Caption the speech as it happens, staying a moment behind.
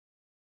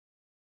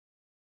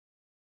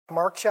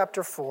Mark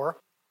chapter 4.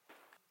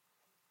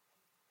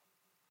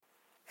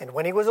 And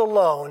when he was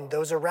alone,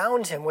 those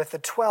around him with the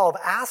 12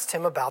 asked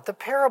him about the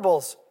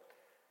parables.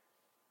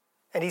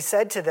 And he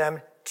said to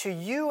them, "To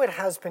you it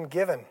has been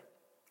given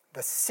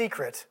the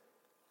secret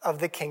of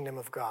the kingdom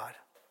of God.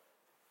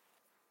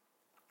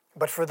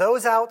 But for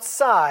those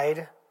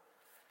outside,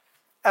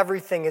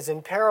 everything is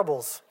in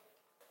parables,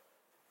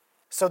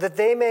 so that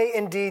they may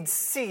indeed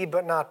see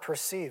but not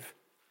perceive.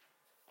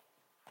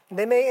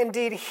 They may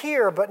indeed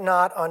hear but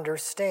not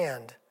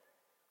understand,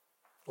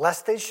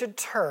 lest they should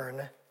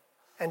turn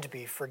and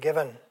be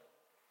forgiven."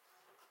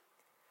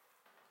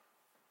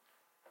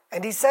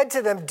 And he said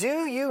to them,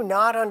 "Do you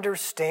not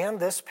understand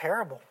this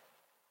parable?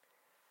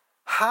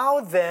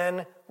 How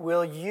then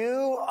will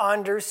you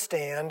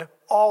understand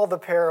all the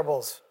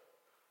parables?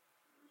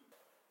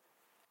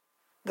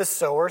 The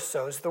sower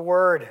sows the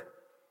word.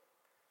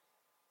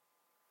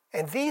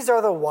 And these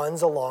are the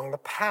ones along the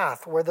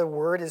path where the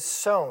word is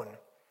sown.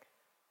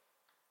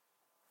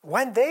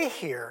 When they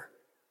hear,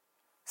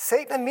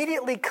 Satan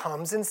immediately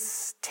comes and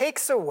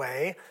takes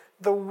away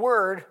the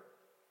word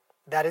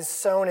that is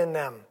sown in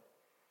them.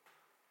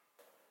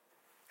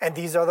 And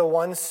these are the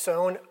ones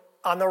sown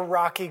on the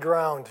rocky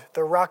ground,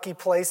 the rocky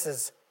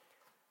places.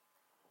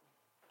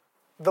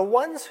 The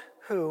ones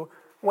who,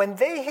 when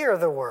they hear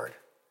the word,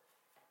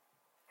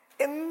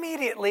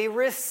 immediately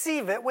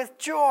receive it with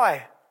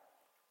joy.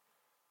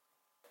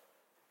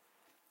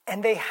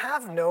 And they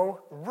have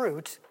no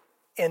root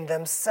in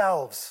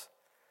themselves,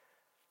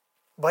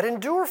 but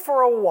endure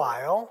for a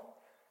while.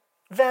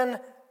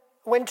 Then,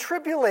 when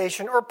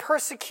tribulation or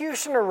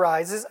persecution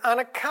arises on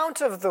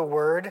account of the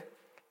word,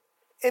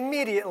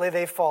 immediately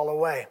they fall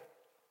away.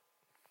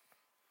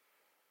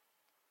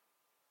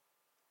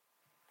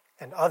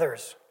 And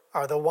others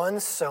are the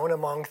ones sown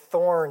among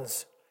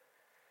thorns.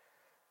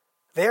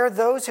 They are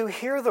those who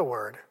hear the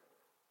word,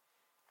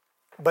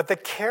 but the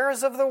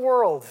cares of the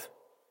world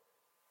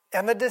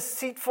and the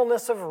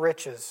deceitfulness of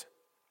riches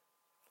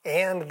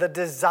and the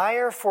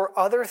desire for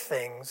other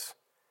things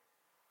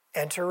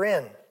enter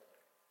in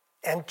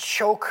and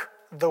choke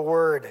the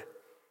word,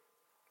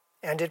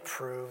 and it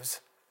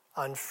proves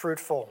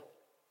unfruitful.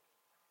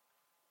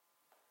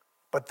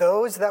 But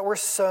those that were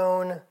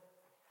sown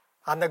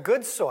on the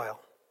good soil,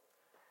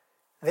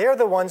 they are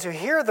the ones who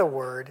hear the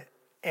word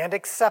and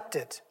accept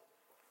it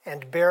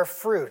and bear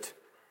fruit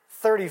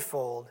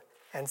 30-fold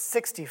and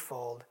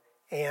 60-fold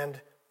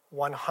and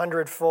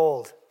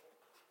 100-fold.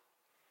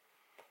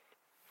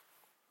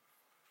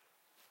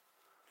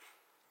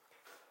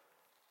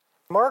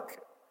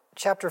 Mark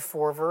chapter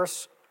 4,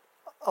 verse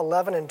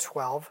 11 and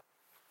 12,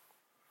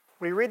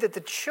 we read that the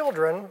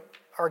children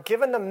are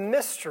given the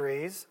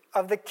mysteries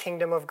of the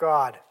kingdom of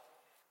God.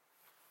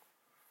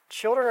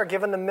 Children are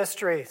given the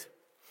mysteries.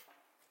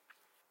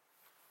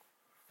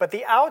 But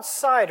the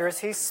outsiders,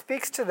 he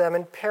speaks to them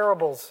in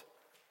parables.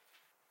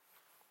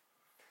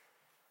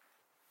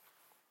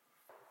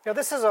 Now,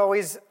 this has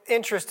always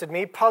interested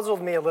me,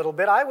 puzzled me a little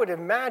bit. I would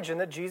imagine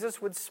that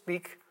Jesus would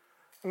speak,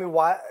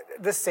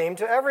 the same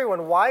to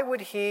everyone. Why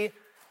would he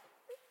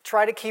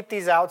try to keep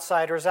these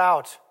outsiders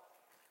out?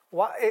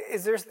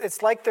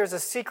 It's like there's a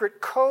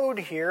secret code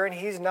here and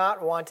he's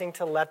not wanting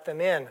to let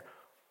them in.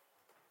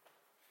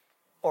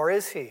 Or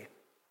is he?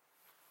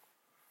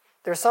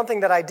 There's something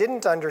that I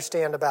didn't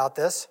understand about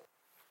this.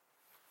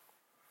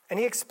 And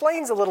he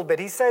explains a little bit.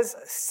 He says,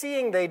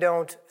 seeing they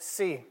don't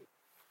see.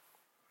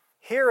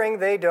 Hearing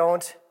they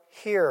don't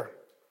hear.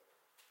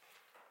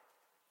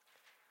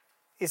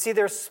 You see,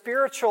 their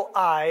spiritual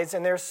eyes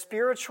and their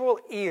spiritual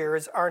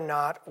ears are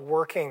not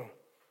working.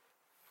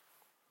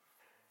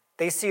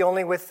 They see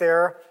only with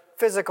their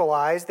physical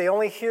eyes. They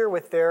only hear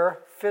with their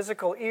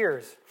physical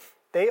ears.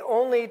 They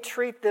only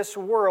treat this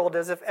world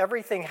as if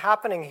everything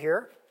happening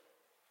here,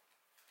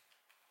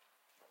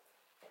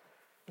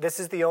 this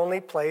is the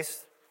only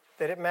place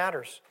that it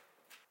matters.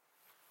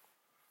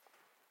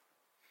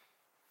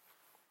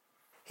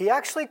 He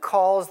actually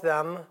calls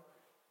them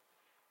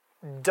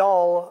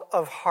dull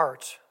of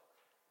heart.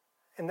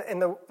 And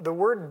the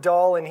word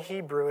dull in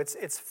Hebrew,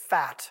 it's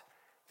fat.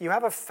 You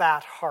have a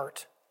fat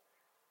heart.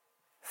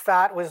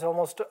 Fat was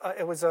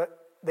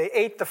they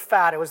ate the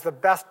fat. It was the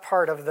best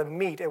part of the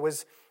meat. It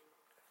was,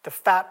 the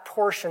fat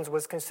portions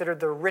was considered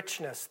the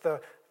richness,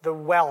 the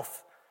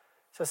wealth.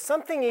 So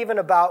something even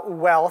about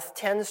wealth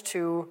tends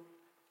to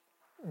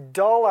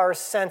dull our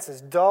senses,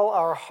 dull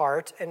our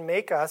heart, and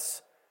make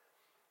us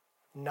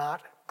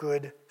not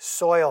good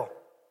soil.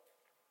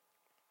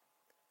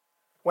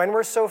 When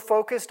we're so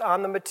focused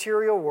on the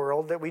material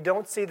world that we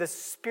don't see the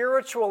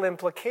spiritual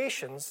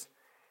implications,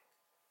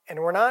 and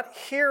we're not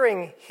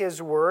hearing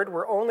his word,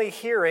 we're only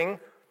hearing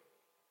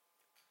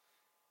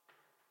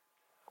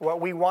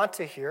what we want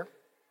to hear,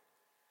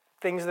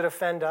 things that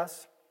offend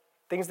us,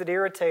 things that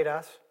irritate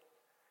us.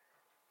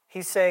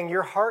 He's saying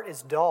your heart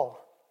is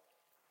dull.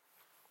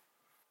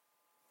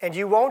 And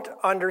you won't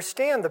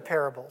understand the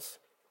parables.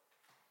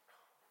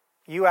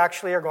 You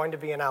actually are going to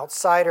be an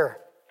outsider.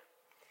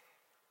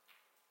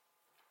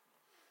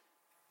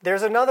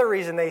 There's another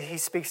reason that he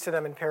speaks to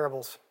them in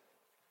parables.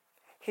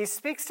 He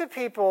speaks to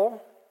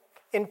people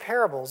in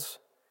parables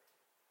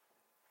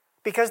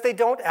because they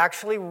don't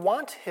actually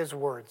want his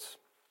words.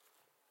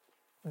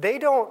 They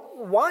don't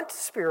want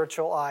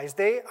spiritual eyes.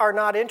 They are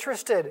not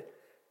interested.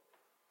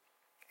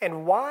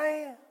 And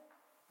why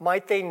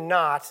might they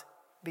not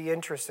be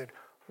interested?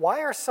 Why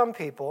are some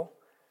people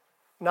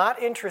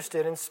not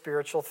interested in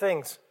spiritual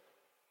things?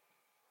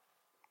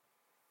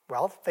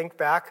 Well, think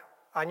back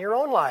on your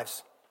own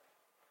lives.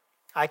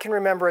 I can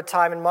remember a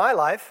time in my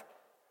life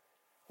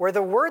where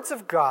the words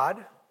of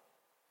God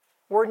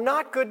were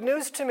not good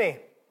news to me.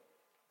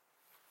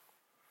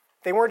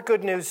 They weren't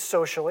good news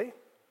socially,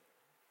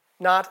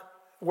 not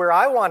where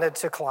I wanted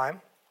to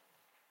climb.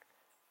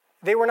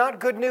 They were not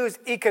good news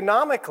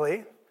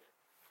economically,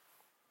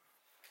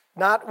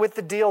 not with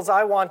the deals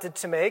I wanted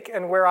to make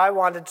and where I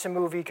wanted to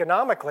move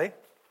economically.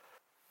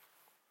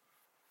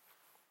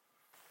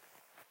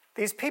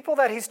 These people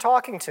that he's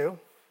talking to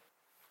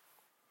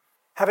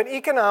have an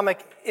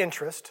economic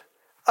interest,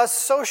 a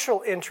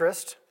social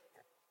interest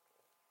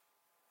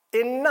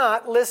in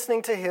not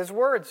listening to his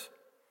words.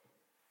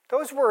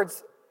 Those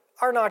words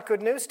are not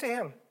good news to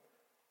him.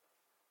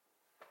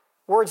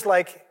 Words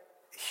like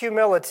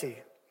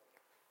humility,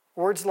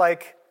 words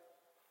like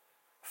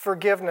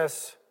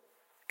forgiveness,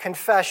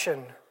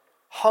 confession,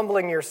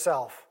 humbling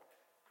yourself,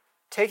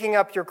 taking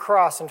up your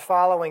cross and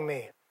following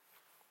me.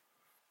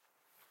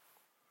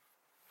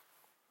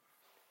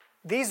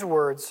 These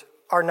words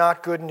are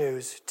not good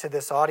news to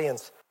this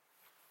audience.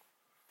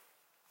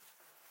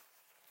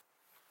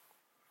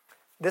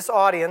 This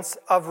audience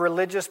of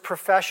religious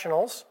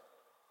professionals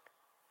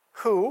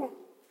who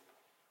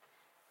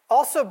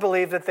also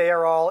believe that they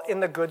are all in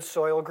the good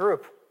soil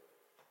group,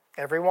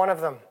 every one of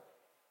them.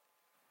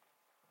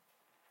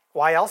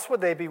 Why else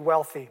would they be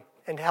wealthy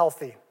and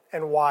healthy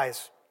and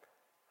wise?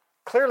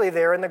 Clearly,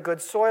 they're in the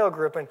good soil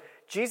group, and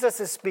Jesus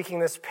is speaking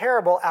this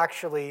parable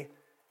actually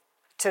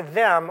to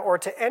them or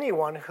to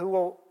anyone who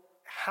will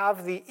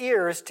have the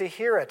ears to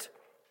hear it.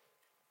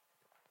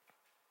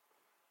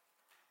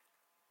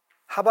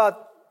 How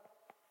about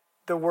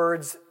the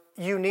words,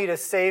 "You need a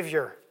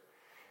Savior"?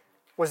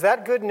 Was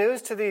that good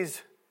news to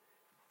these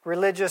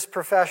religious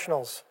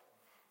professionals?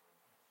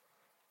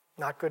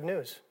 Not good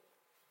news.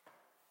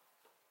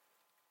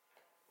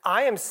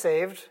 I am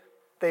saved,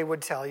 they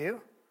would tell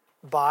you,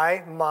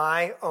 by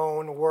my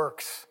own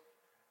works.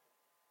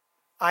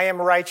 I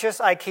am righteous,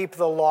 I keep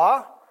the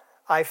law,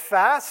 I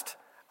fast,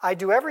 I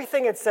do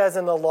everything it says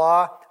in the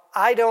law.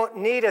 I don't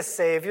need a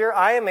Savior,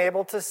 I am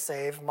able to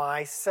save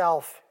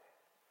myself.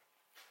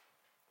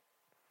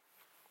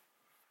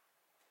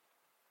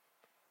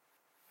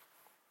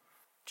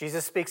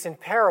 Jesus speaks in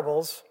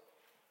parables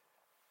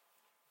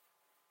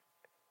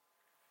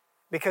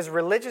because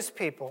religious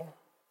people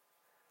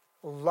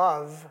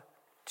love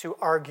to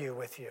argue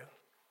with you.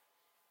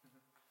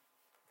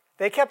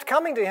 They kept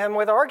coming to him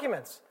with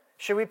arguments.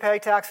 Should we pay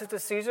taxes to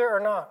Caesar or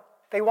not?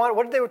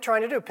 What did they were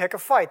trying to do? Pick a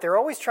fight. They're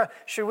always trying,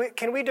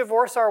 can we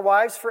divorce our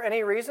wives for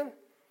any reason?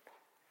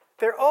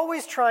 They're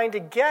always trying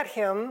to get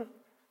him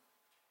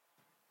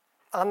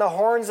on the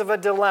horns of a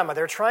dilemma.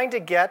 They're trying to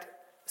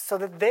get so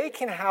that they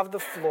can have the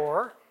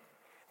floor.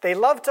 They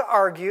love to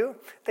argue.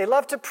 They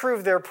love to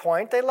prove their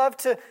point. They love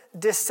to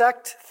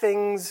dissect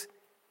things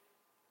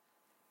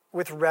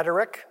with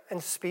rhetoric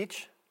and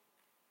speech.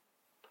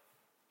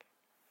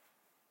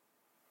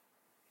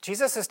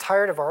 Jesus is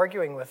tired of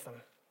arguing with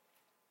them.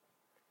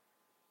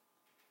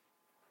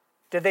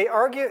 Did they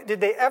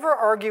ever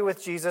argue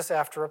with Jesus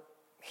after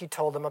he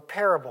told them a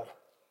parable?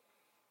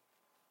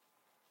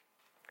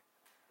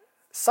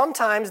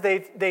 Sometimes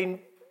they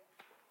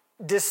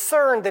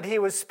discerned that he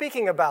was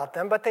speaking about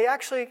them, but they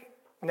actually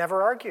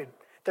never argued.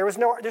 There's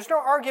no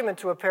argument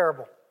to a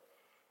parable.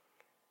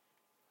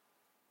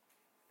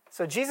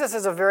 So Jesus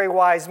is a very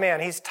wise man.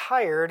 He's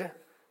tired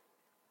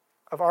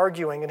of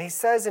arguing. And he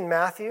says in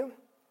Matthew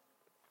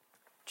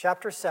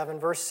chapter 7,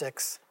 verse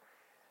 6,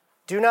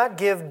 "Do not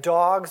give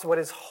dogs what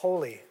is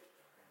holy,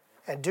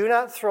 and do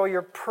not throw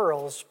your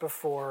pearls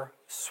before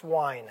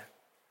swine.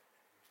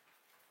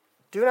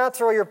 Do not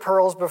throw your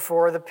pearls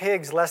before the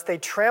pigs, lest they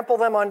trample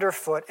them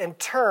underfoot and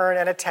turn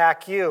and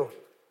attack you."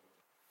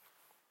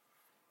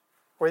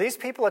 Were these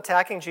people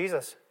attacking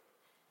Jesus?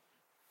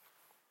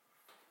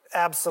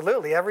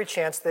 Absolutely, every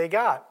chance they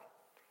got.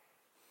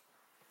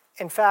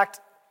 In fact,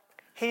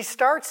 he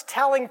starts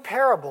telling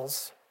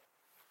parables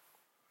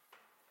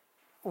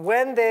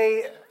when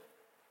they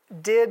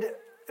did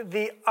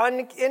the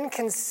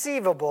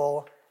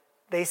inconceivable.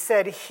 They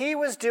said he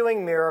was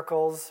doing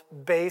miracles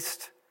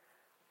based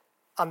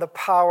on the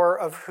power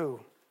of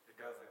who?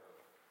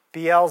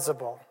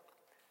 Beelzebul.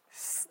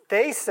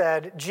 They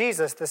said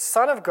Jesus, the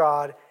Son of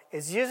God,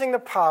 is using the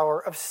power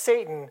of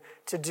Satan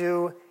to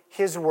do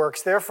his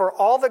works. Therefore,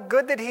 all the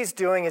good that he's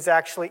doing is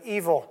actually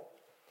evil.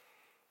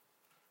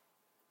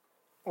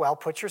 Well,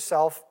 put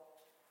yourself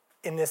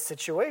in this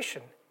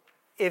situation.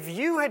 If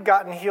you had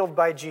gotten healed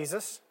by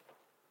Jesus,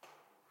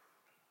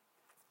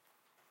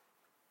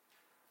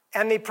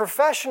 And the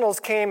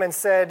professionals came and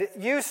said,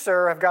 you,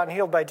 sir, have gotten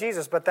healed by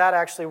Jesus, but that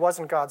actually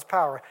wasn't God's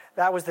power.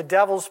 That was the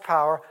devil's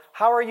power.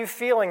 How are you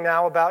feeling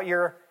now about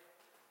your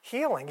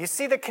healing? You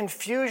see the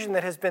confusion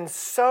that has been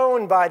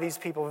sown by these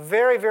people,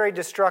 very, very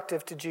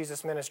destructive to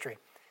Jesus' ministry.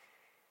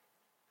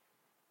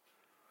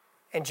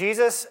 And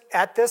Jesus,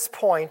 at this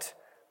point,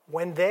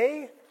 when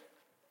they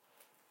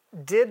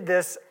did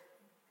this,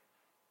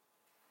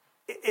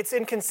 it's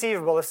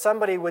inconceivable if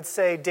somebody would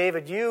say,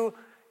 David, you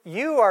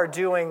are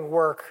doing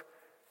work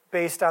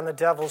based on the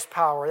devil's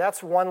power.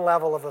 That's one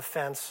level of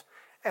offense.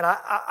 And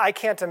I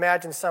can't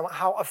imagine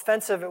how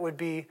offensive it would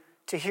be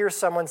to hear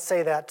someone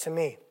say that to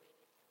me.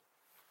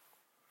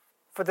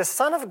 For the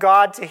Son of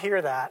God to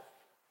hear that,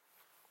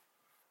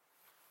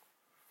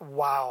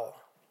 wow.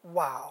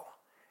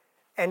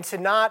 And to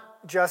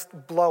not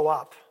just blow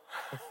up.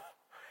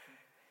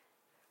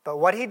 But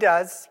what he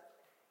does,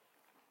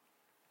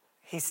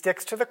 he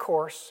sticks to the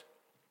course,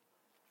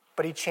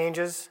 but he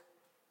changes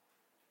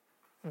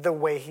the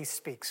way he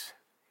speaks.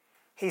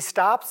 He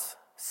stops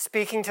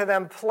speaking to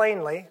them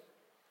plainly,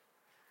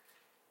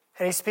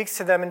 and he speaks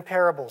to them in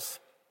parables.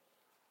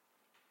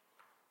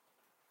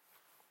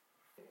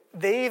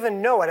 They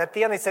even know it. At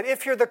the end, they said,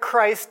 if you're the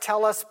Christ,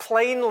 tell us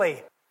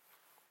plainly.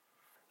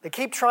 They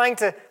keep trying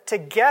to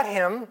get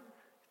him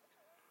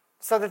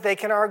so that they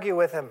can argue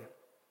with him.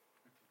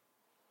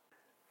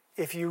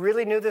 If you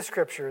really knew the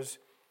Scriptures,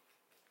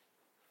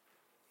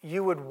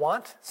 you would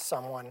want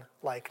someone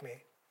like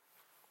me.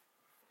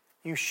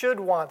 You should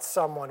want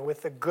someone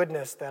with the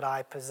goodness that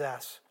I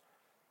possess.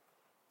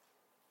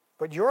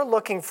 But you're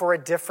looking for a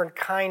different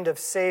kind of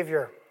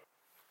Savior.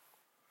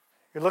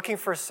 You're looking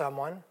for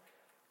someone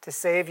to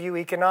save you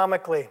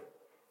economically,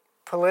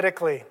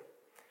 politically,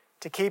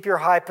 to keep your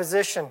high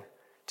position,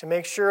 to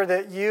make sure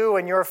that you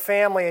and your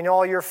family and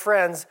all your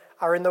friends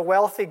are in the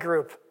wealthy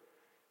group.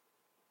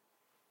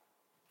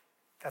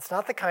 That's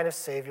not the kind of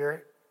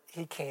Savior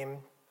he came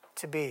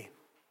to be.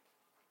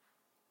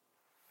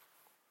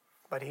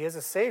 But he is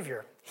a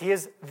Savior. He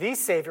is the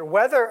Savior.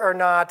 Whether or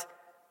not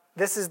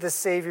this is the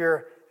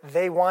Savior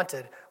they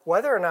wanted,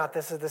 whether or not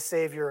this is the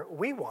Savior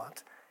we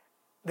want,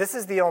 this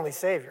is the only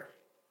Savior.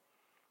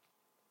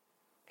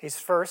 He's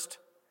first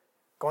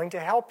going to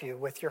help you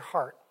with your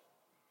heart.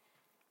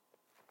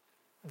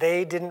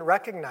 They didn't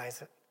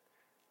recognize it.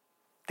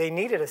 They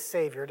needed a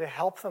Savior to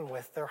help them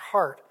with their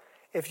heart.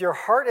 If your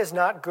heart is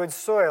not good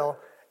soil,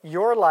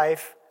 your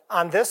life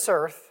on this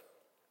earth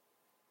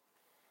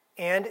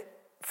and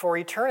for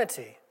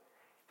eternity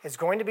is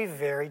going to be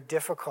very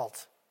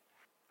difficult.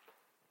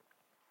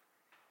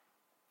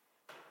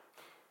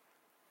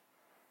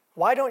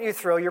 Why don't you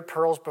throw your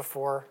pearls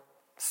before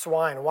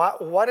swine?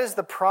 What is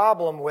the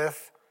problem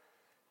with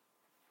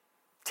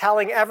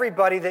telling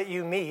everybody that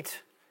you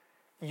meet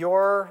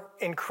your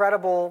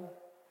incredible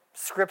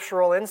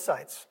scriptural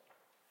insights?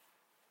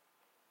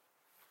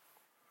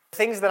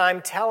 Things that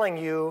I'm telling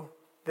you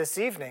this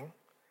evening,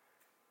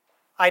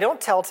 I don't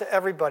tell to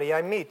everybody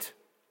I meet.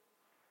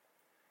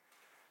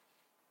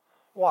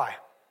 Why?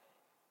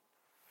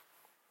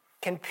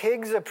 Can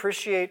pigs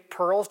appreciate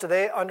pearls? Do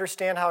they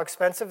understand how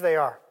expensive they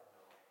are?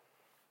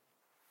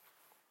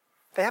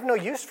 They have no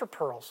use for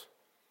pearls.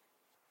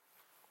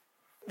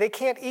 They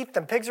can't eat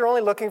them. Pigs are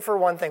only looking for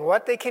one thing,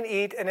 what they can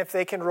eat and if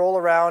they can roll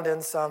around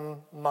in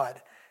some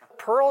mud.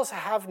 Pearls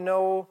have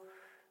no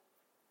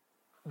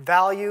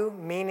value,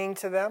 meaning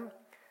to them.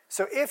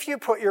 So if you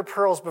put your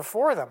pearls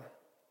before them,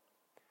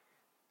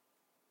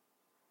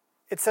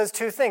 it says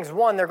two things.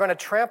 One, they're going to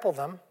trample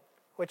them,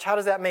 which how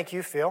does that make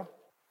you feel?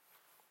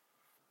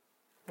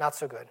 Not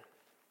so good.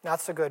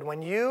 Not so good.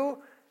 When you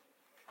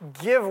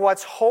give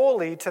what's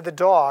holy to the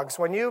dogs,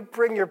 when you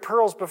bring your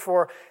pearls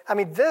before,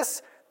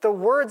 the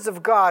words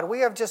of God, we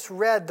have just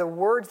read the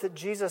words that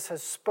Jesus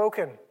has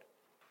spoken.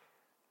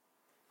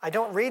 I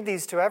don't read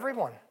these to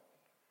everyone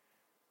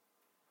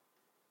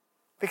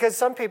because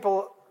some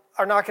people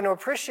are not going to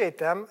appreciate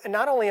them. And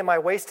not only am I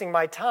wasting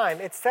my time,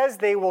 it says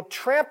they will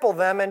trample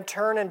them and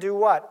turn and do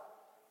what?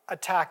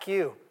 Attack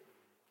you.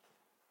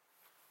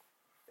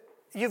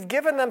 You've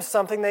given them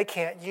something they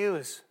can't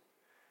use.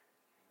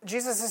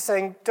 Jesus is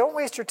saying, don't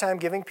waste your time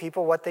giving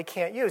people what they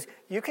can't use.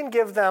 You can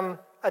give them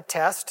a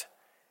test.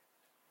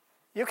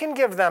 You can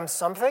give them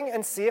something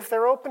and see if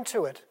they're open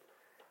to it.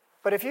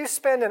 But if you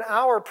spend an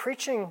hour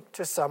preaching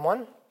to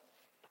someone,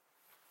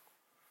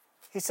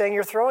 he's saying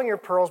you're throwing your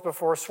pearls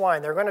before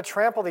swine. They're going to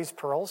trample these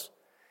pearls.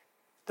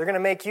 They're going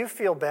to make you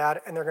feel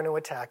bad, and they're going to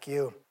attack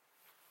you.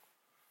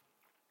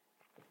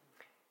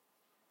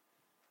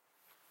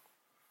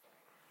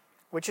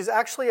 Which is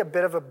actually a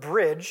bit of a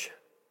bridge.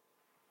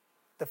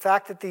 The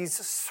fact that these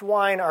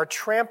swine are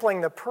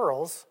trampling the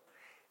pearls.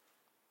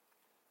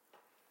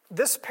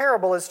 This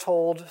parable is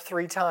told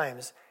 3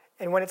 times.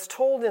 And when it's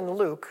told in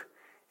Luke,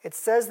 it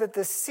says that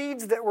the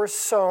seeds that were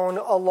sown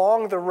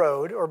along the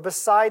road or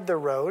beside the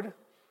road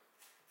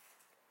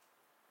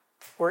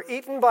were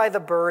eaten by the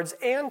birds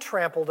and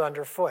trampled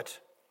underfoot.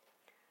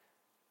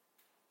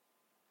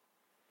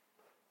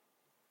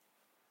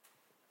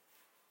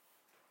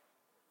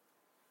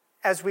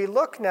 as we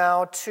look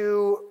now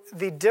to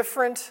the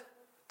different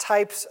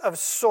types of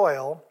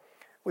soil,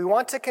 we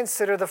want to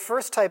consider the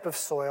first type of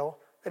soil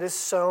that is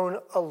sown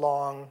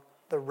along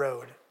the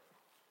road.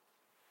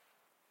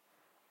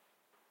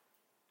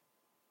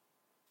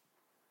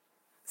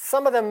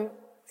 Some of them,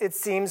 it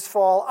seems,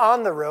 fall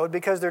on the road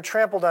because they're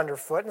trampled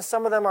underfoot, and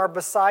some of them are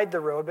beside the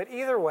road. But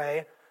either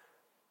way,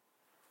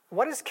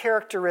 what is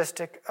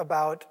characteristic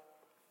about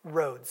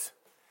roads?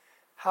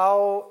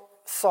 How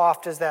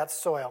soft is that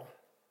soil?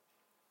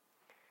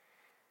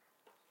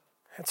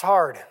 It's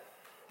hard.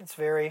 It's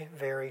very,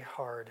 very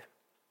hard.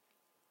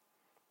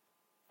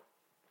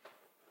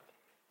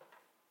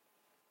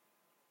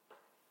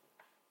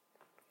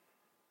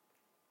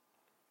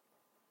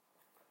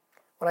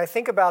 When I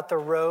think about the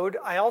road,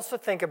 I also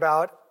think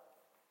about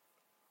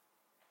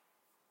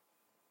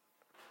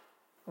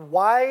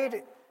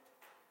wide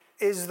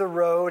is the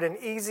road and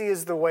easy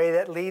is the way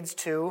that leads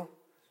to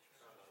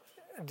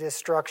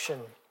destruction.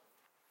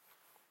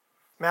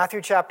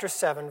 Matthew chapter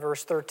 7,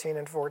 verse 13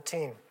 and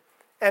 14.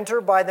 Enter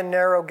by the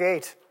narrow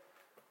gate,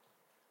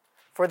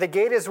 for the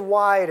gate is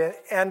wide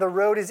and the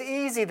road is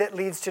easy that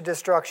leads to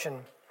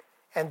destruction,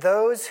 and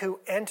those who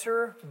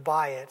enter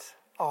by it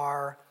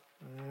are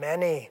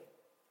many.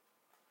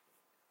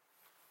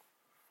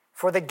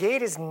 For the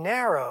gate is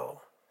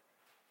narrow,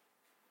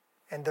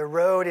 and the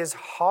road is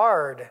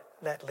hard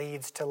that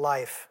leads to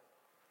life,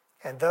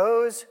 and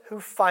those who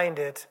find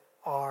it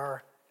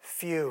are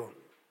few.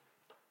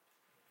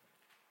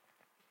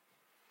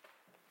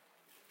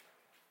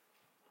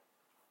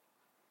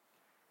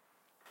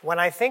 When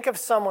I think of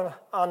someone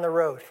on the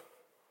road,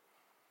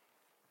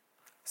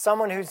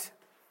 someone who's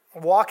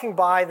walking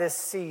by this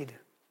seed,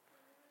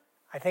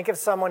 I think of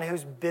someone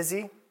who's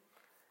busy,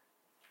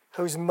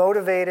 who's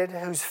motivated,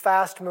 who's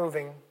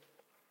fast-moving.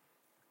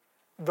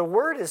 The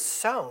word is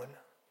sown,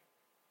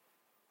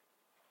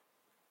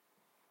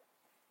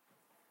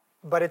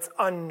 but it's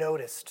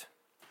unnoticed.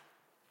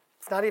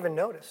 It's not even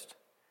noticed.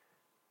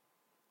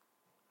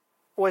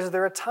 Was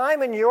there a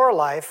time in your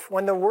life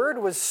when the word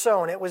was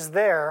sown, it was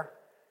there,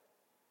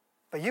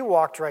 but you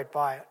walked right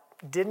by it,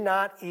 did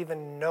not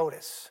even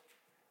notice?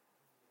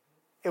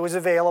 It was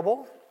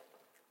available.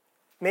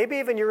 Maybe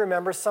even you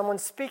remember someone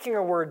speaking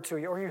a word to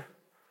you, or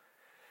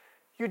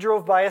you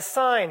drove by a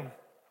sign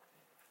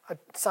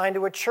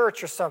to a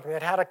church or something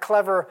that had a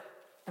clever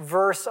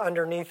verse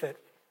underneath it.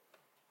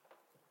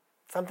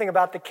 Something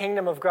about the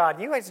kingdom of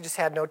God. You guys just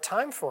had no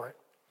time for it.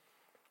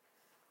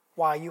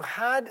 Why? You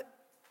had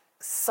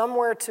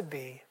somewhere to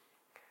be,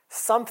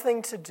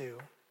 something to do,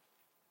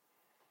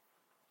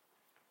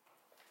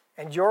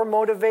 and your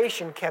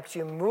motivation kept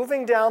you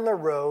moving down the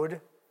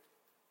road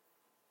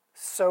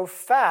so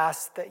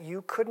fast that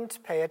you couldn't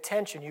pay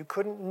attention. You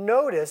couldn't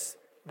notice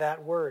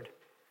that word.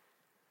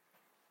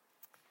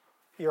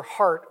 Your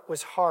heart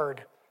was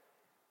hard.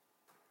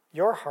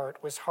 Your heart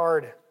was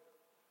hard.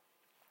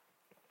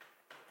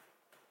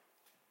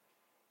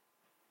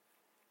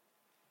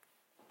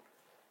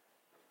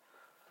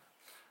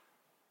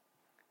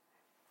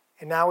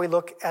 And now we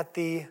look at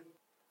the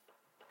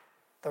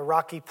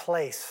rocky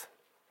place.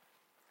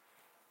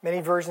 Many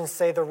versions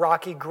say the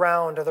rocky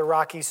ground or the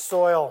rocky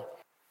soil.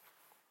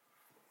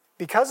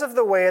 Because of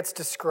the way it's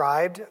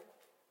described,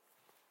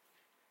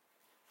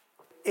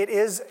 it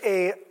is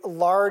a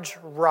large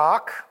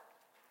rock,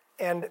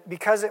 and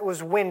because it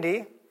was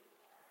windy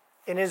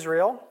in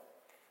Israel,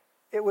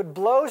 it would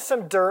blow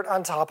some dirt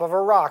on top of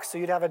a rock. So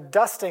you'd have a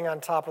dusting on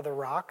top of the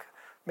rock,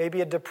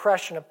 maybe a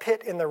depression, a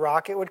pit in the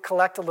rock. It would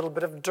collect a little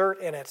bit of dirt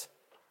in it.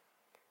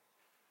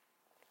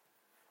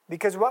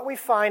 Because what we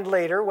find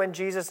later when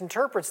Jesus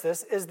interprets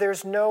this is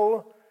there's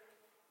no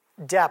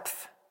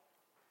depth.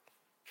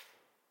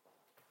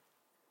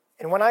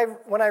 And when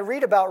I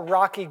read about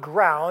rocky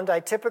ground, I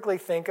typically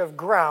think of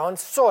ground,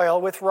 soil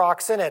with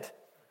rocks in it.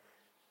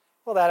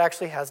 Well, that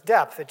actually has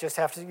depth.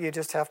 You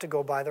just have to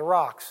go by the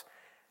rocks.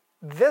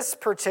 This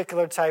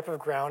particular type of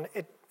ground,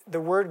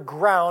 the word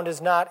ground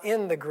is not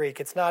in the Greek.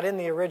 It's not in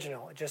the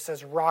original. It just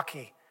says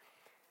rocky.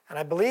 And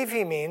I believe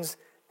he means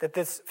that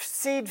this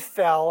seed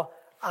fell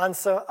on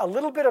a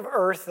little bit of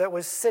earth that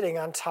was sitting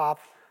on top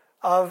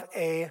of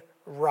a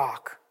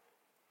rock.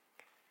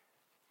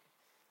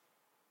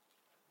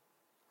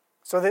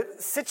 So the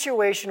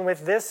situation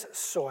with this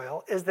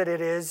soil is that it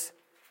is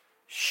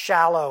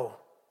shallow.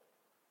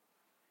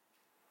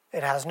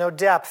 It has no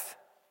depth.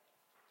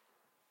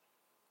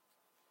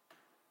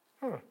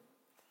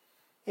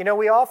 You know,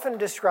 we often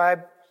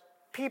describe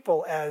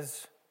people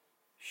as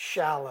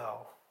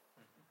shallow.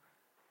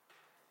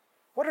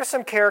 What are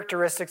some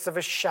characteristics of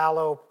a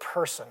shallow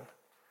person?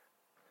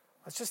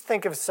 Let's just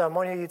think of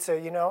someone who you'd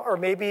say, or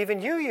maybe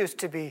even you used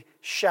to be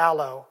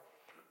shallow.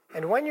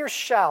 And when you're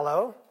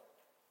shallow,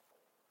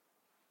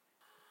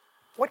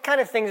 what kind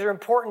of things are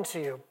important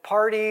to you?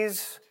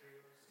 Parties,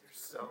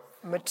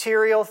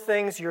 material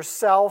things,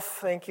 yourself,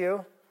 thank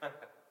you.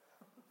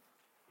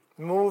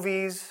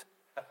 Movies,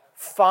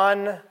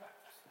 fun.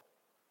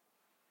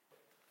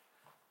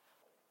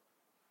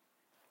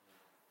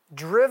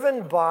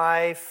 Driven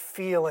by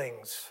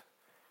feelings.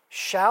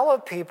 Shallow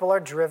people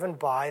are driven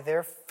by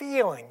their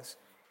feelings.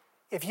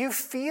 If you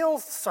feel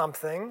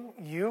something,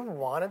 you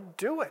want to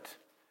do it.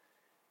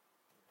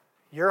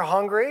 You're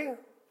hungry,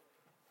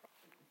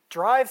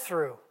 drive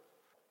through.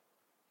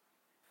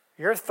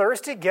 You're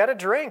thirsty, get a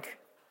drink.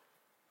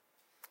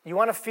 You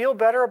want to feel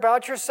better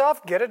about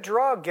yourself? Get a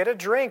drug, get a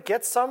drink,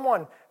 get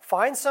someone,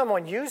 find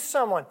someone, use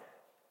someone.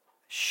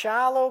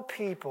 Shallow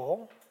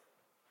people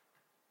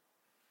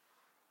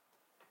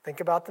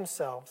think about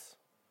themselves.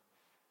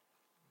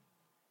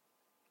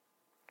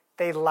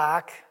 They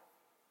lack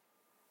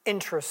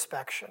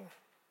introspection.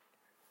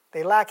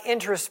 They lack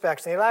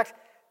introspection. They lack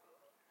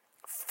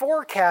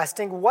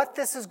forecasting what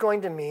this is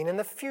going to mean in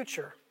the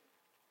future.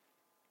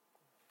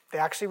 They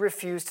actually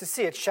refuse to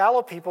see it.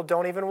 Shallow people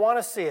don't even want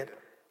to see it.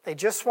 They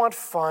just want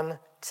fun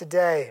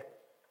today.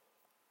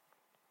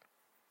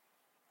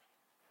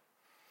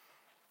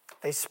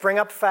 They spring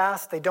up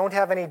fast. They don't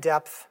have any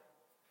depth.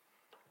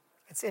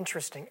 It's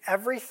interesting.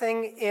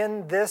 Everything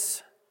in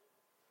this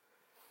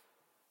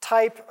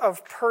type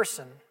of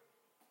person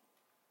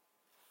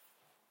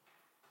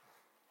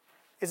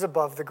is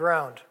above the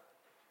ground.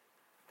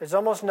 There's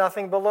almost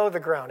nothing below the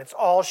ground. It's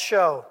all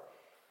show.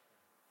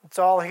 It's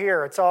all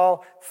here. It's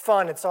all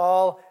fun. It's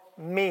all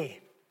me.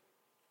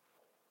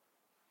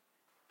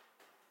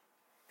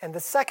 And the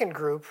second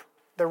group,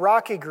 the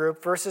rocky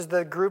group versus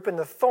the group in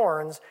the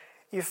thorns,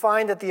 you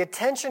find that the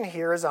attention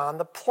here is on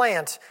the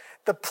plant.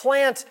 The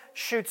plant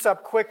shoots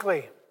up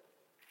quickly.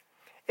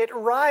 It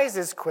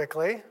rises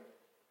quickly.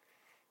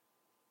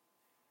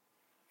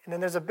 And then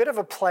there's a bit of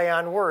a play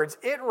on words.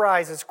 It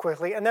rises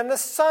quickly, and then the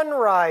sun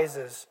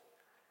rises.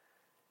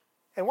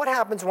 And what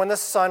happens when the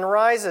sun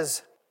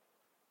rises?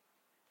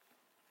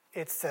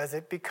 It says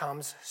it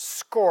becomes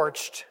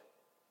scorched,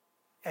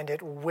 and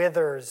it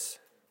withers.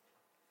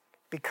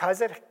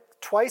 Because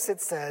twice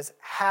it says,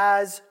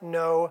 has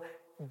no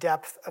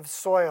depth of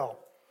soil.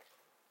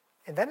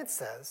 And then it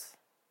says,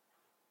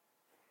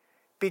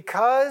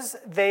 because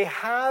they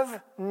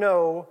have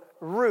no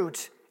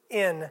root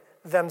in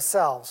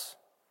themselves.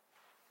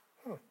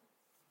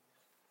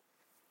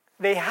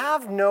 They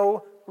have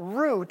no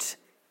root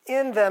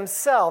in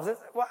themselves.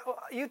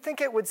 You'd think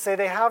it would say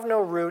they have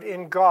no root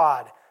in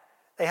God.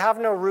 They have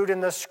no root in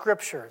the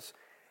Scriptures.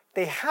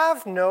 They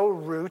have no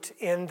root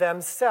in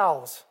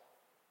themselves.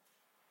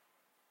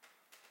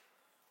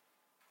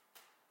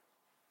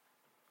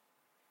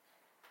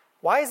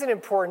 Why is it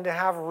important to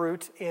have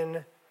root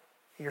in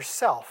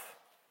yourself?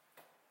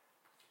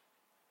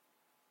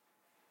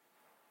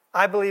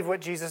 I believe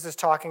what Jesus is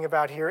talking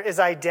about here is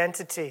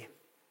identity.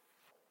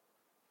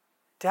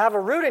 To have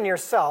a root in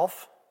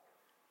yourself,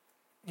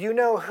 you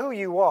know who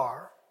you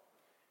are.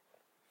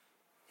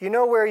 You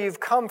know where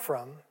you've come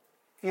from.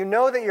 You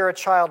know that you're a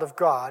child of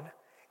God.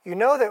 You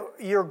know that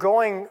you're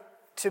going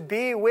to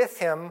be with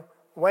Him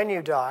when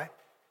you die.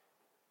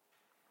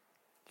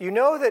 You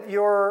know that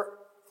your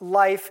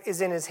life is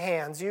in His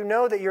hands. You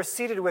know that you're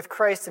seated with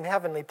Christ in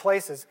heavenly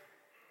places.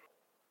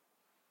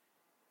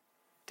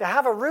 To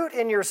have a root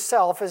in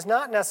yourself is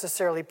not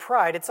necessarily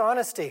pride, it's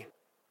honesty.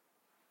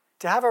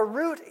 To have a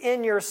root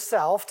in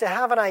yourself, to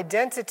have an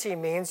identity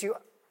means you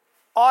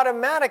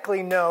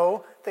automatically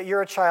know that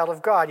you're a child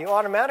of God. You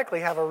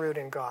automatically have a root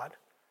in God.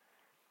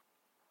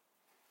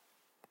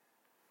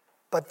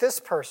 But this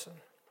person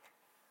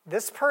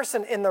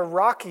in the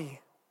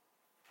rocky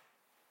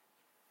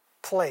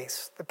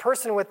place, the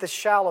person with the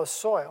shallow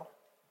soil,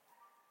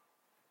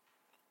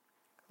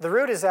 the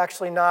root is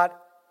actually not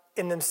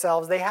in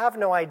themselves. They have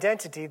no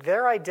identity.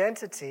 Their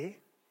identity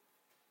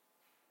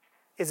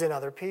is in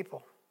other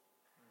people.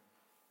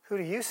 Who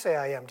do you say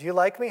I am? Do you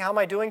like me? How am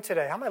I doing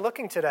today? How am I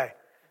looking today?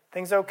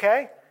 Things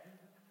okay?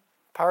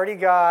 Party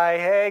guy.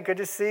 Hey, good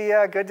to see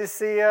ya. Good to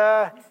see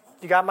ya.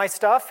 You got my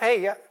stuff?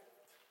 Hey, yeah.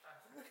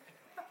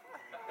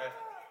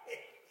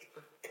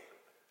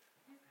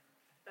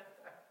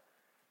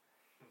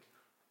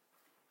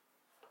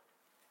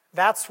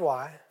 That's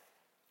why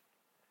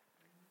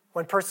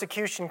when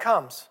persecution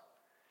comes,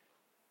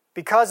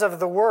 because of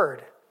the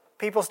word,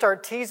 people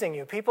start teasing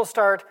you. People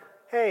start,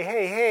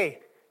 hey.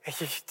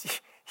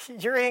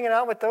 You're hanging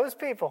out with those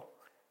people.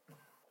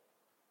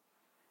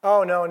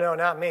 Oh, no,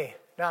 not me.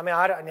 Not me.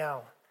 I don't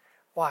know.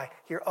 Why?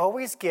 You're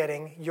always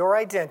getting your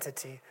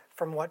identity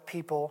from what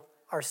people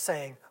are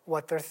saying,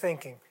 what they're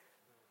thinking.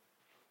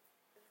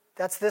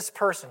 That's this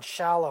person,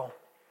 shallow.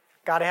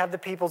 Got to have the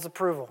people's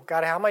approval.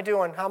 How am I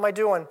doing? How am I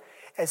doing?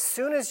 As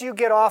soon as you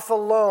get off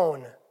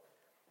alone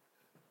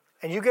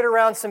and you get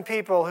around some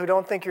people who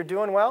don't think you're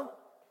doing well,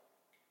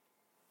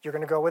 you're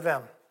going to go with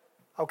them.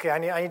 Okay, I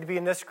need to be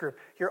in this group.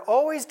 You're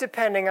always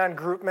depending on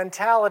group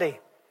mentality.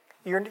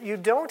 You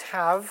don't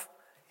have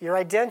your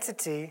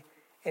identity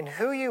in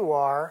who you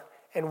are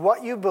and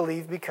what you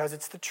believe because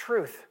it's the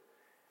truth.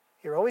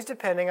 You're always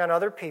depending on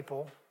other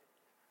people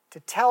to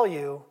tell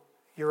you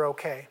you're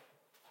okay.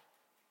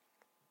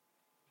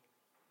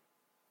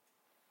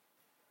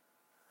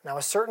 Now,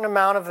 a certain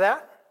amount of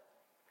that,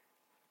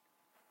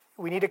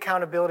 we need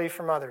accountability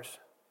from others.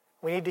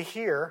 We need to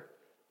hear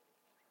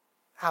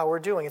how we're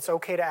doing. It's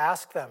okay to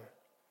ask them.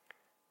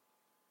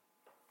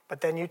 But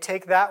then you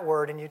take that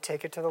word and you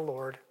take it to the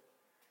Lord.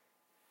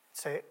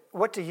 Say,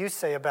 what do you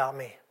say about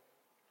me?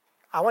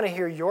 I want to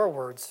hear your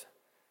words.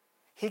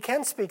 He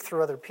can speak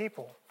through other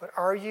people, but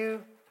are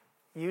you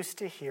used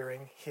to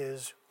hearing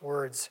his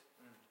words?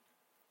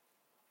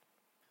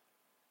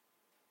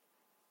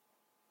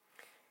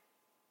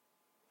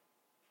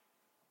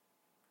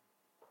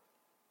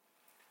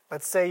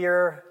 Let's say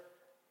you're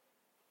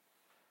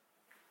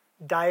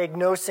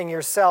diagnosing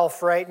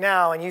yourself right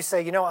now and you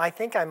say, I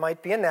think I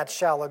might be in that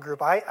shallow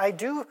group. I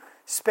do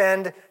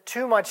spend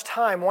too much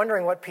time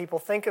wondering what people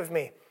think of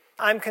me.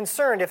 I'm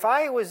concerned if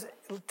I was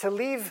to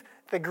leave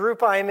the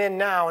group I'm in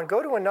now and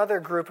go to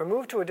another group or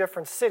move to a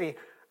different city,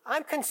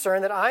 I'm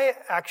concerned that I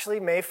actually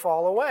may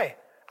fall away.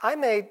 I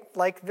may,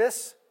 like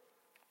this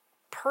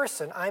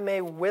person, I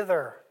may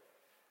wither.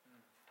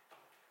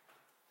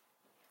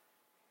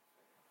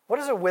 What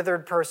does a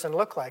withered person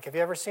look like? Have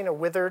you ever seen a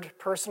withered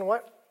person?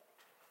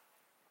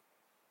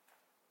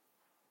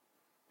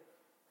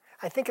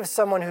 I think of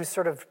someone who's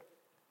sort of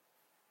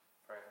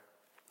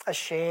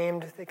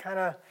ashamed. They kind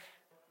of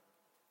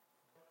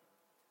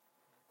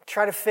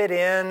trying to fit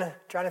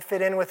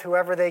in with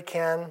whoever they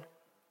can.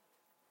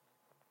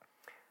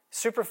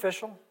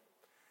 Superficial.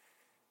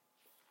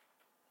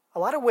 A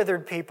lot of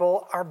withered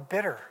people are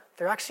bitter.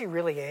 They're actually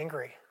really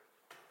angry.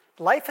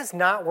 Life has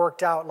not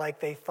worked out like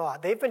they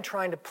thought. They've been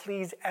trying to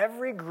please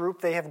every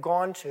group they have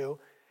gone to.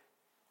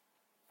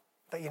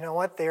 But you know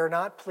what? They are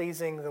not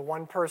pleasing the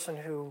one person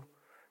who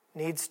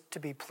needs to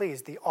be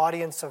pleased, the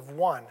audience of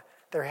one,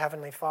 their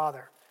Heavenly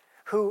Father,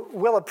 who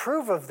will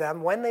approve of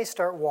them when they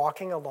start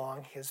walking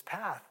along his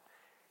path.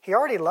 He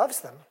already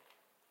loves them,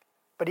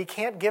 but he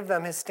can't give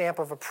them his stamp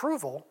of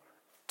approval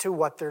to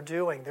what they're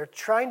doing. They're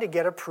trying to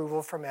get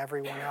approval from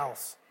everyone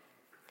else.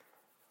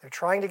 They're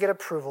trying to get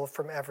approval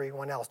from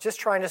everyone else, just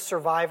trying to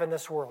survive in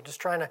this world,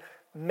 just trying to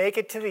make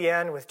it to the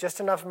end with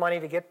just enough money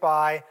to get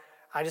by.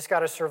 I just got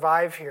to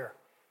survive here.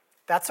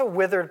 That's a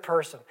withered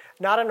person,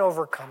 not an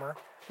overcomer,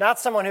 not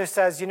someone who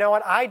says, you know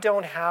what, I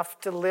don't have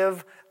to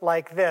live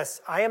like this.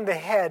 I am the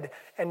head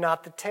and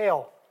not the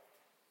tail.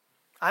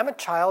 I'm a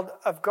child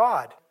of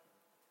God.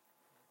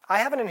 I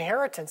have an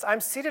inheritance.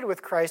 I'm seated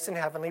with Christ in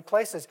heavenly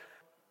places.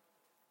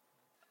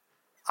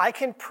 I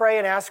can pray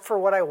and ask for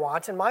what I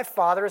want, and my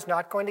Father is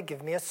not going to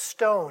give me a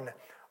stone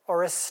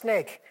or a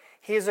snake.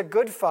 He is a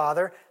good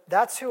Father.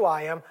 That's who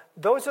I am.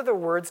 Those are the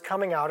words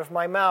coming out of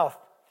my mouth.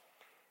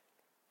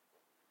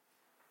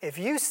 If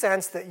you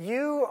sense that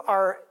you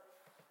are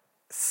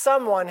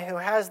someone who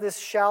has this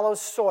shallow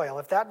soil,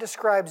 if that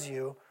describes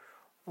you,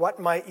 what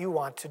might you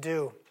want to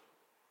do?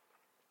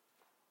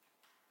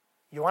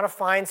 You want to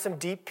find some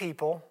deep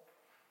people,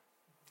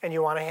 and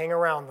you want to hang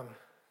around them.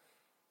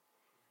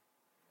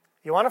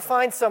 You want to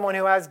find someone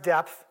who has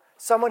depth,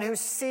 someone who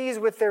sees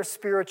with their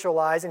spiritual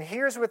eyes and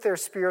hears with their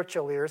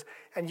spiritual ears,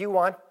 and you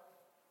want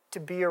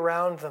to be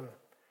around them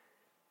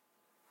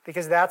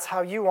because that's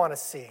how you want to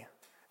see.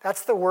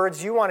 That's the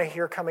words you want to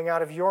hear coming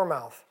out of your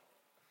mouth.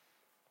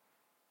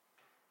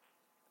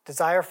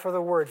 Desire for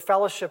the word,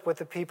 fellowship with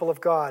the people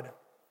of God,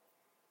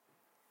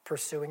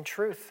 pursuing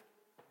truth,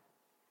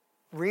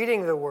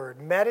 reading the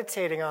word,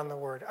 meditating on the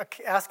word,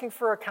 asking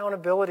for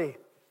accountability,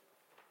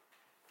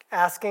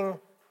 asking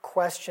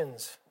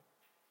questions.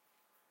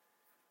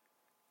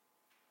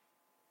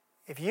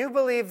 If you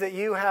believe that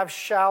you have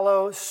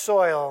shallow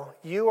soil,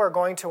 you are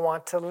going to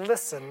want to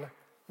listen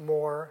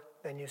more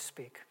than you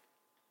speak.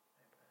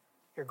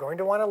 You're going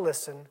to want to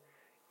listen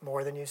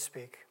more than you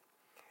speak.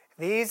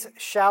 These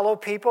shallow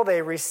people,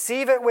 they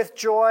receive it with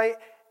joy.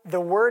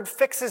 The word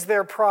fixes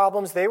their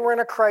problems. They were in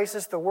a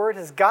crisis. The word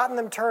has gotten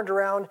them turned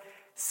around.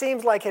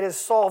 Seems like it has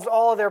solved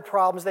all of their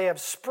problems. They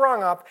have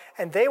sprung up,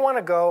 and they want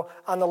to go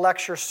on the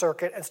lecture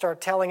circuit and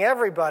start telling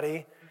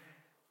everybody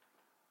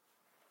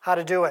how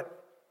to do it.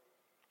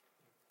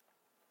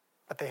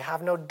 But they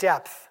have no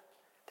depth.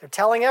 They're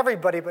telling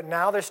everybody, but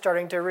now they're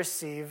starting to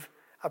receive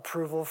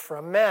approval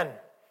from men,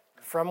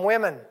 from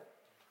women.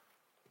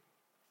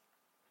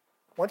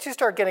 Once you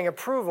start getting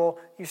approval,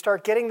 you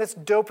start getting this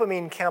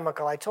dopamine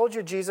chemical. I told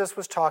you Jesus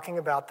was talking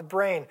about the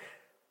brain.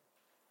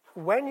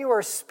 When you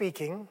are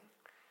speaking,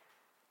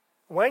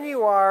 when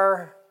you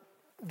are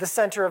the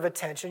center of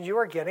attention, you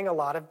are getting a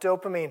lot of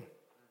dopamine.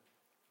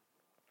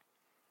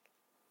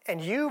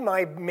 And you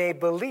may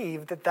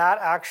believe that that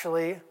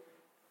actually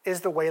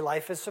is the way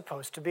life is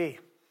supposed to be.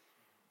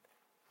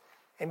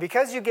 And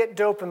because you get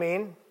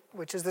dopamine,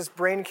 which is this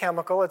brain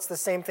chemical, it's the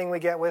same thing we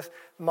get with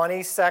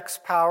money, sex,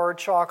 power,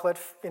 chocolate,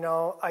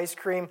 ice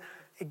cream.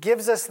 It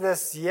gives us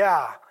this,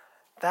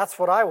 that's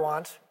what I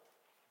want.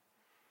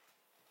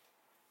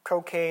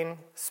 Cocaine,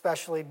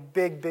 especially,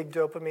 big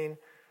dopamine.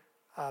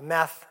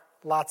 Meth,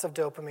 lots of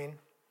dopamine.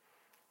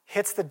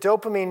 Hits the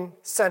dopamine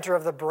center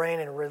of the brain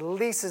and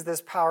releases this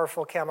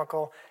powerful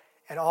chemical.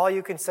 And all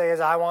you can say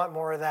is, I want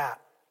more of that.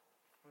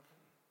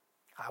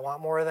 I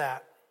want more of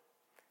that.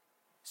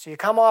 So you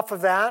come off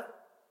of that,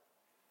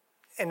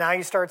 and now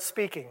you start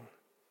speaking.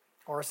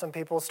 Or some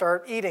people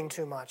start eating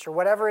too much, or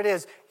whatever it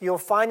is. You'll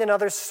find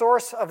another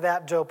source of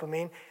that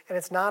dopamine, and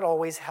it's not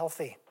always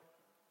healthy.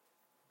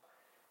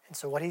 And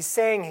so what he's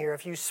saying here,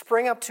 if you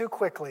spring up too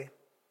quickly,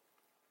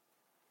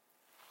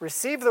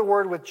 receive the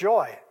word with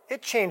joy.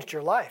 It changed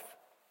your life.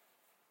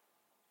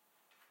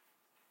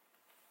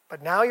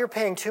 But now you're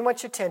paying too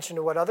much attention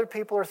to what other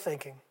people are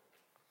thinking.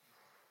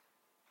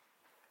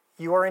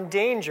 You are in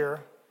danger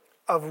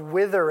of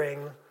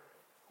withering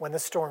when the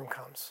storm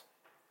comes.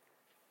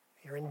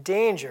 You're in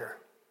danger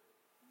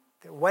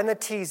that when the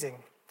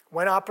teasing,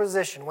 when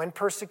opposition, when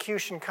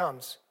persecution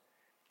comes,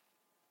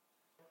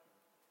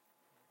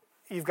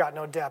 you've got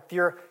no depth.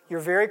 You're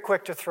very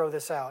quick to throw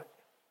this out.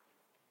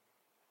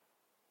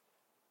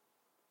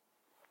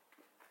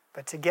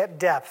 But to get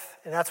depth,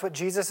 and that's what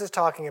Jesus is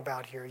talking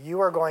about here,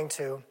 you are going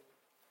to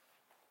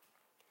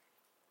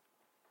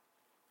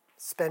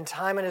spend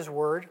time in his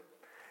word.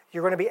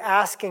 You're going to be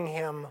asking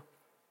him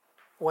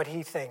what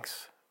he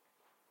thinks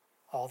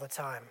all the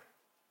time.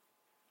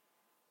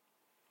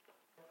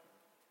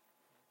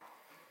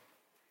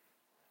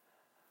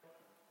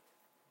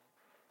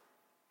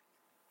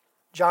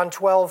 John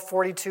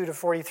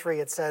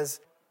 12:42-43, it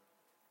says,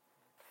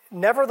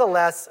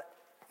 "Nevertheless,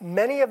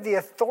 many of the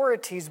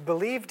authorities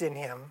believed in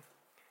him,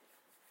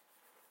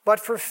 but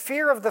for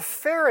fear of the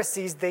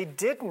Pharisees, they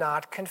did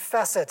not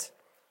confess it,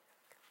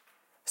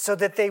 so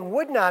that they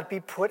would not be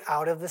put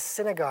out of the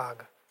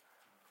synagogue.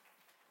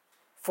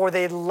 For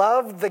they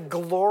loved the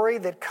glory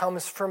that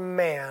comes from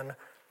man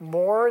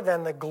more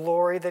than the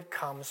glory that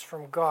comes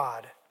from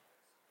God."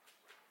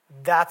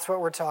 That's what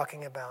we're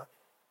talking about.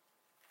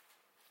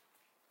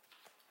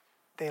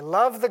 They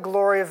love the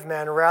glory of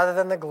men rather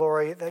than the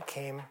glory that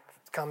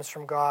comes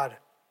from God.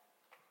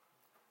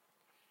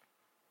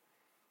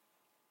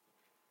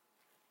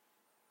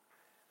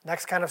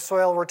 Next kind of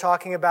soil we're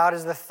talking about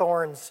is the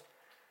thorns.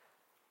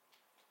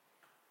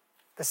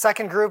 The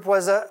second group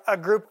was a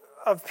group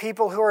of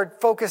people who are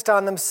focused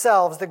on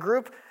themselves. The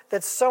group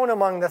that's sown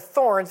among the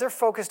thorns, they're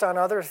focused on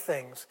other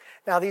things.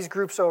 Now, these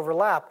groups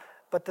overlap,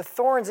 but the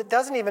thorns, it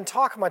doesn't even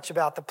talk much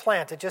about the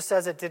plant. It just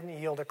says it didn't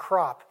yield a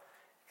crop.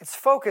 It's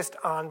focused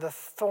on the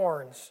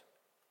thorns.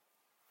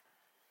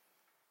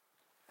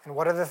 And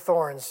what are the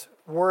thorns?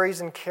 Worries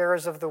and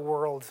cares of the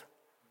world,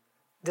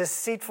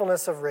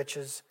 deceitfulness of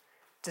riches,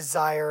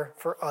 desire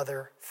for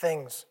other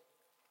things.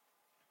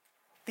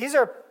 These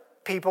are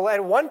people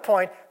at one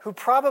point who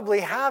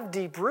probably have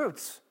deep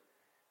roots.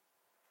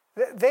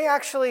 They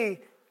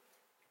actually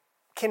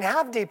can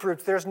have deep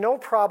roots. There's no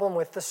problem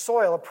with the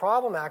soil. A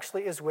problem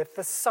actually is with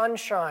the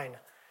sunshine.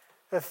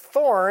 The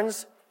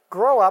thorns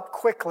grow up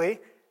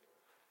quickly,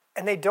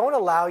 and they don't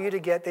allow you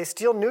to they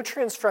steal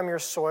nutrients from your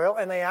soil,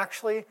 and they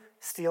actually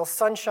steal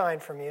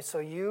sunshine from you, so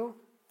you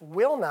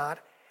will not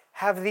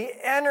have the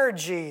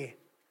energy,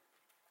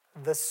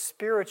 the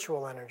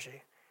spiritual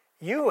energy.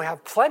 You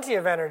have plenty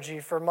of energy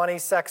for money,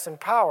 sex, and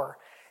power.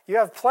 You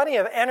have plenty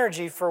of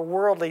energy for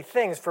worldly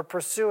things, for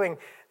pursuing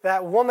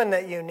that woman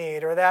that you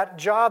need, or that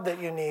job that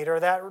you need, or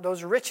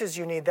those riches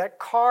you need, that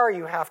car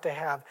you have to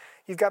have.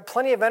 You've got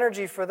plenty of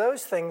energy for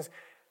those things,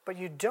 but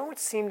you don't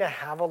seem to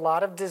have a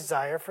lot of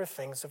desire for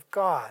things of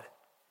God.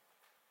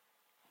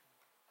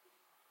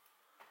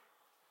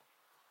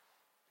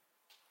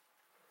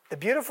 The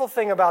beautiful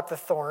thing about the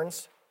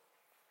thorns,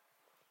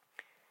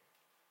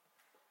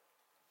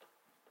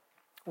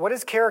 what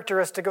is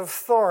characteristic of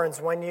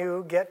thorns when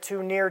you get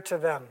too near to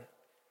them?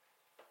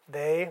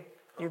 They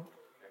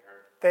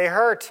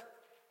hurt.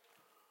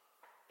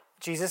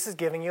 Jesus is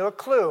giving you a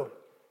clue.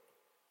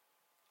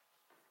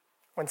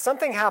 When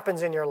something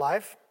happens in your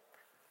life,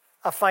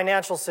 a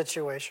financial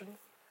situation,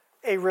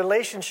 a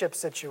relationship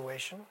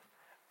situation,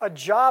 a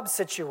job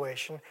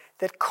situation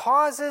that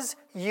causes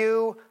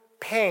you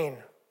pain,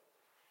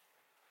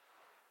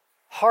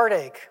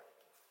 heartache,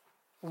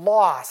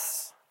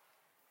 loss,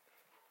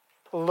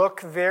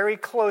 look very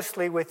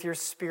closely with your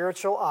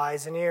spiritual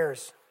eyes and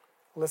ears.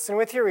 Listen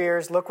with your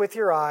ears, look with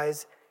your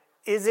eyes.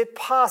 Is it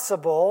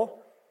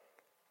possible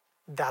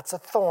that's a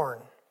thorn?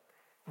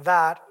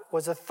 That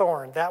was a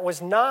thorn. That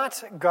was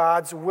not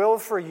God's will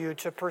for you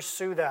to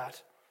pursue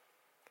that.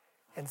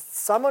 And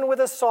someone with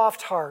a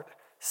soft heart,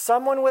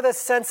 someone with a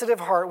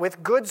sensitive heart,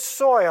 with good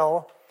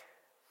soil,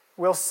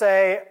 will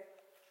say,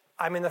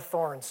 I'm in the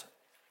thorns.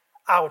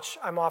 Ouch,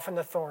 I'm off in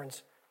the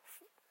thorns.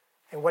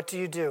 And what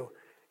do?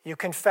 You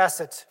confess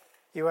it.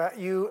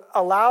 You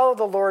allow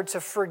the Lord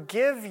to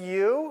forgive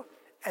you,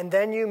 and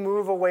then you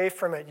move away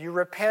from it. You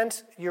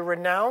repent, you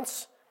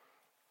renounce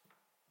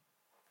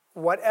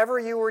whatever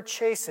you were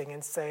chasing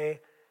and say,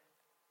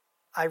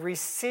 I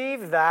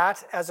receive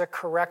that as a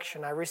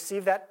correction. I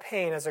receive that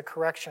pain as a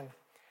correction.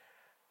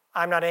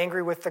 I'm not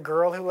angry with the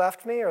girl who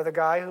left me or the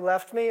guy who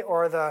left me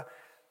or the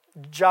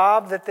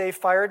job that they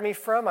fired me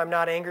from. I'm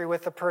not angry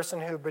with the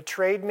person who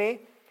betrayed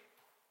me.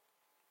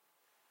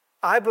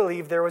 I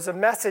believe there was a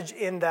message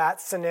in that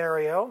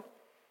scenario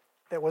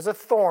that was a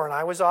thorn.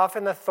 I was off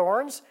in the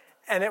thorns,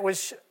 and it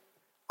was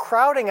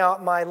crowding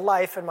out my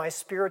life and my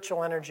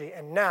spiritual energy.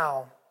 And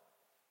now,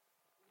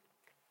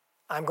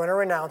 I'm going to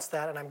renounce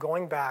that, and I'm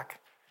going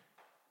back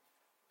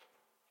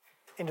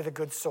into the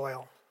good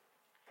soil.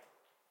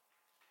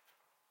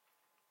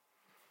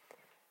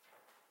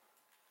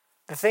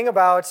 The thing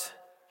about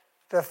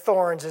the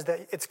thorns is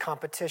that it's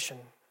competition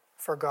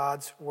for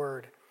God's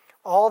word.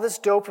 All this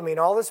dopamine,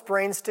 all this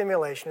brain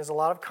stimulation is a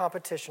lot of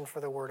competition for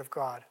the word of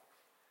God.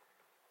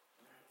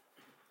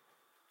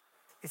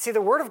 You see,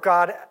 the word of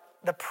God,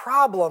 the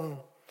problem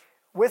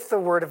with the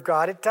word of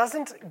God, it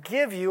doesn't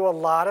give you a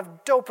lot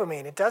of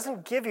dopamine. It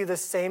doesn't give you the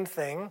same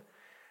thing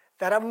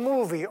that a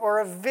movie or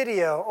a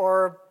video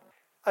or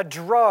a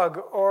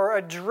drug or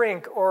a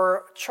drink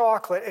or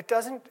chocolate, it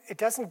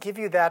doesn't give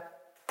you that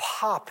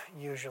pop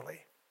usually.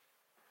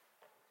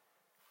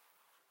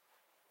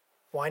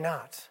 Why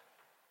not?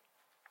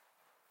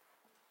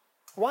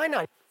 Why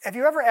not? Have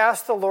you ever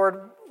asked the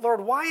Lord,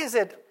 why is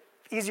it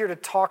easier to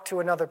talk to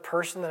another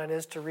person than it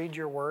is to read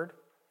your word?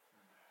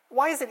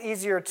 Why is it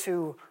easier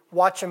to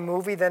watch a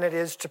movie than it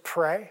is to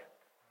pray?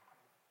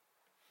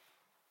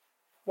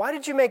 Why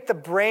did you make the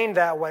brain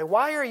that way?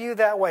 Why are you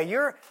that way?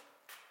 You're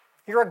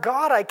a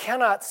God I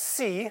cannot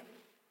see.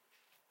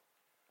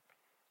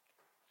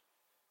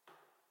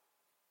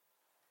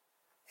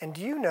 And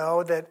do you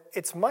know that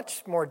it's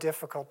much more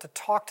difficult to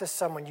talk to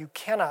someone you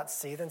cannot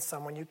see than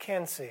someone you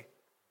can see?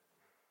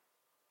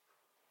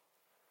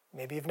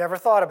 Maybe you've never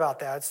thought about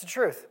that. It's the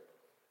truth.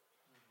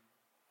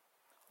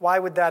 Why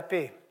would that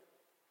be?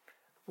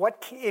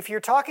 If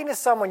you're talking to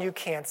someone you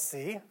can't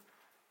see,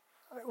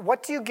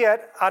 what do you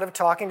get out of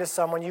talking to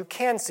someone you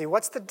can see?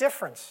 What's the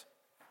difference?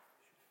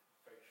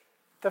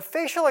 The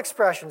facial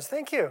expressions,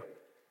 thank you.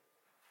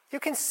 You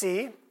can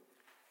see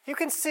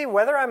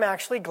whether I'm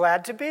actually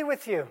glad to be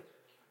with you.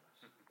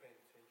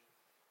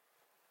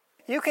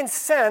 You can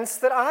sense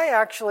that I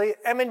actually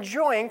am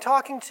enjoying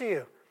talking to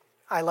you.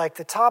 I like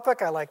the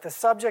topic, I like the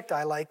subject,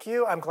 I like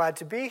you, I'm glad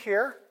to be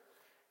here.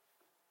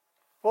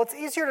 Well, it's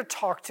easier to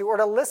talk to or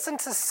to listen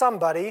to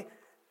somebody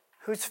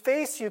whose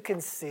face you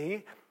can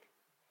see,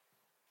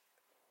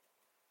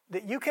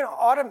 that you can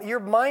your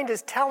mind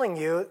is telling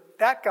you,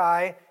 that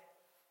guy,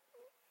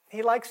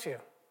 he likes you.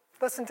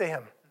 Listen to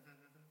him.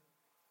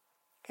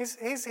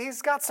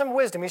 He's got some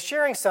wisdom. He's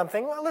sharing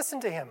something. Well, listen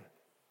to him.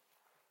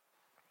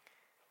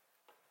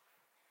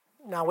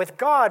 Now, with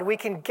God, we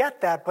can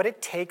get that, but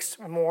it takes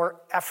more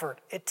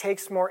effort. It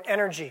takes more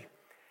energy.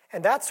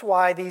 And that's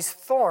why these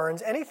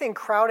thorns, anything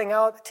crowding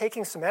out,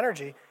 taking some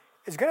energy,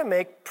 is going to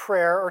make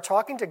prayer or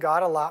talking to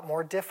God a lot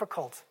more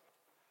difficult.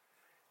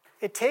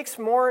 It takes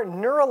more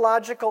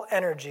neurological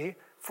energy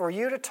for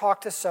you to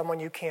talk to someone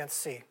you can't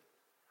see.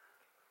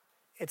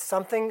 It's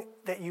something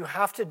that you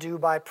have to do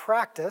by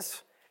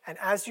practice, and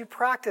as you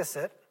practice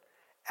it,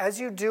 as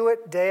you do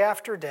it day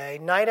after day,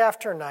 night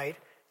after night,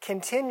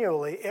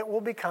 continually, it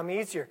will become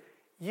easier.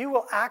 You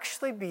will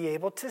actually be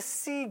able to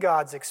see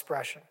God's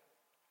expression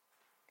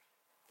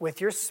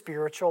with your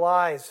spiritual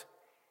eyes.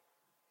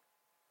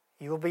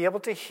 You will be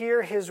able to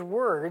hear his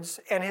words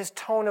and his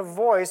tone of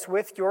voice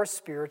with your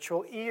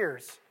spiritual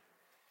ears.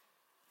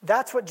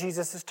 That's what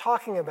Jesus is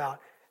talking about.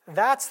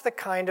 That's the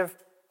kind of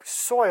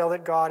soil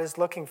that God is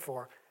looking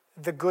for,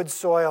 the good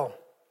soil.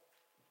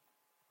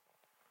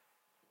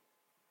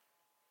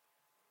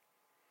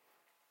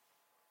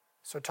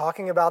 So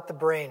talking about the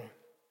brain.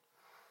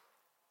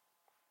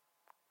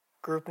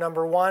 Group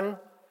number 1,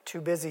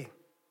 too busy.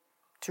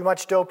 Too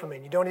much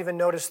dopamine. You don't even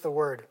notice the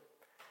word.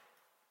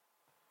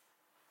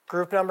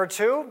 Group number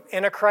 2,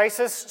 in a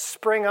crisis,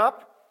 spring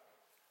up.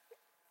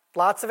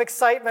 Lots of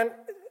excitement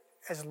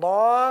as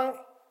long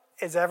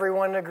as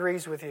everyone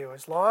agrees with you,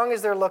 as long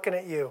as they're looking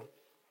at you.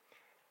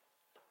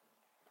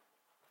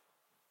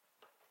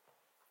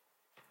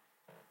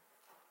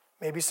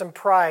 Maybe some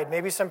pride,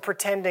 maybe some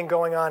pretending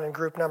going on in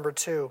group number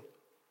 2.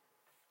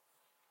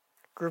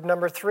 Group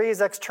number 3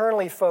 is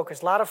externally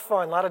focused. A lot of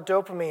fun, a lot of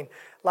dopamine,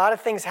 a lot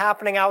of things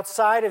happening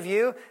outside of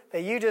you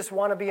that you just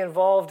want to be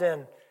involved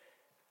in.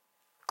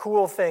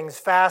 Cool things,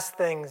 fast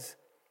things,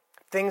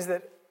 things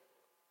that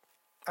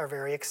are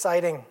very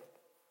exciting.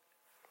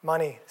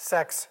 Money,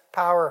 sex,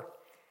 power.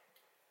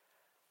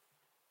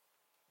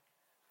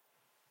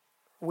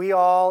 We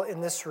all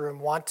in this room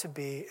want to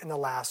be in the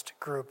last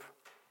group,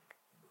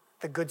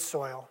 the good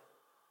soil,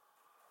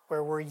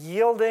 where we're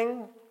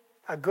yielding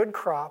a good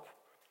crop.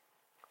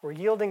 We're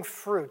yielding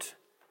fruit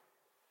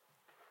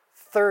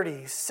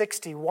 30,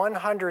 60,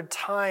 100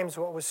 times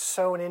what was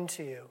sown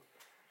into you.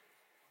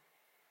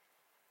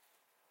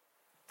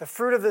 The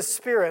fruit of the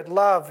Spirit,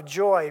 love,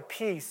 joy,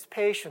 peace,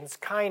 patience,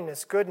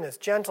 kindness, goodness,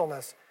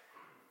 gentleness,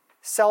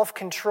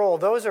 self-control,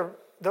 those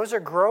are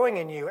growing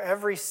in you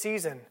every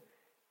season.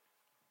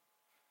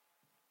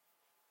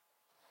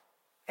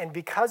 And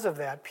because of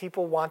that,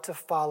 people want to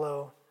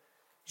follow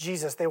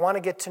Jesus. They want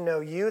to get to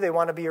know you. They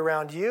want to be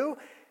around you.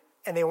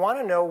 And they want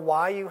to know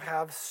why you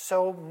have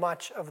so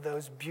much of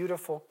those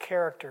beautiful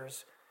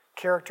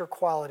character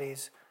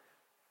qualities,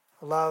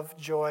 love,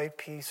 joy,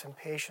 peace, and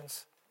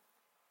patience.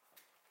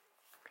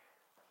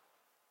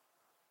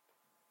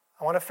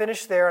 I want to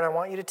finish there, and I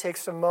want you to take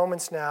some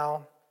moments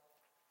now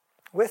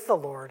with the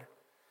Lord.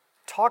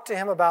 Talk to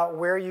him about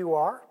where you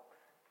are,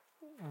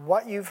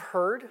 what you've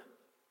heard,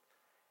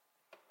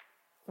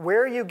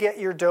 where you get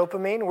your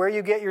dopamine, where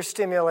you get your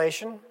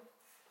stimulation.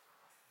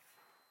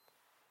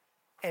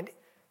 And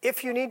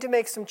If you need to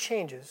make some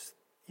changes,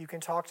 you can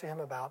talk to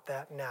him about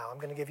that now. I'm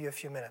going to give you a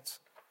few minutes.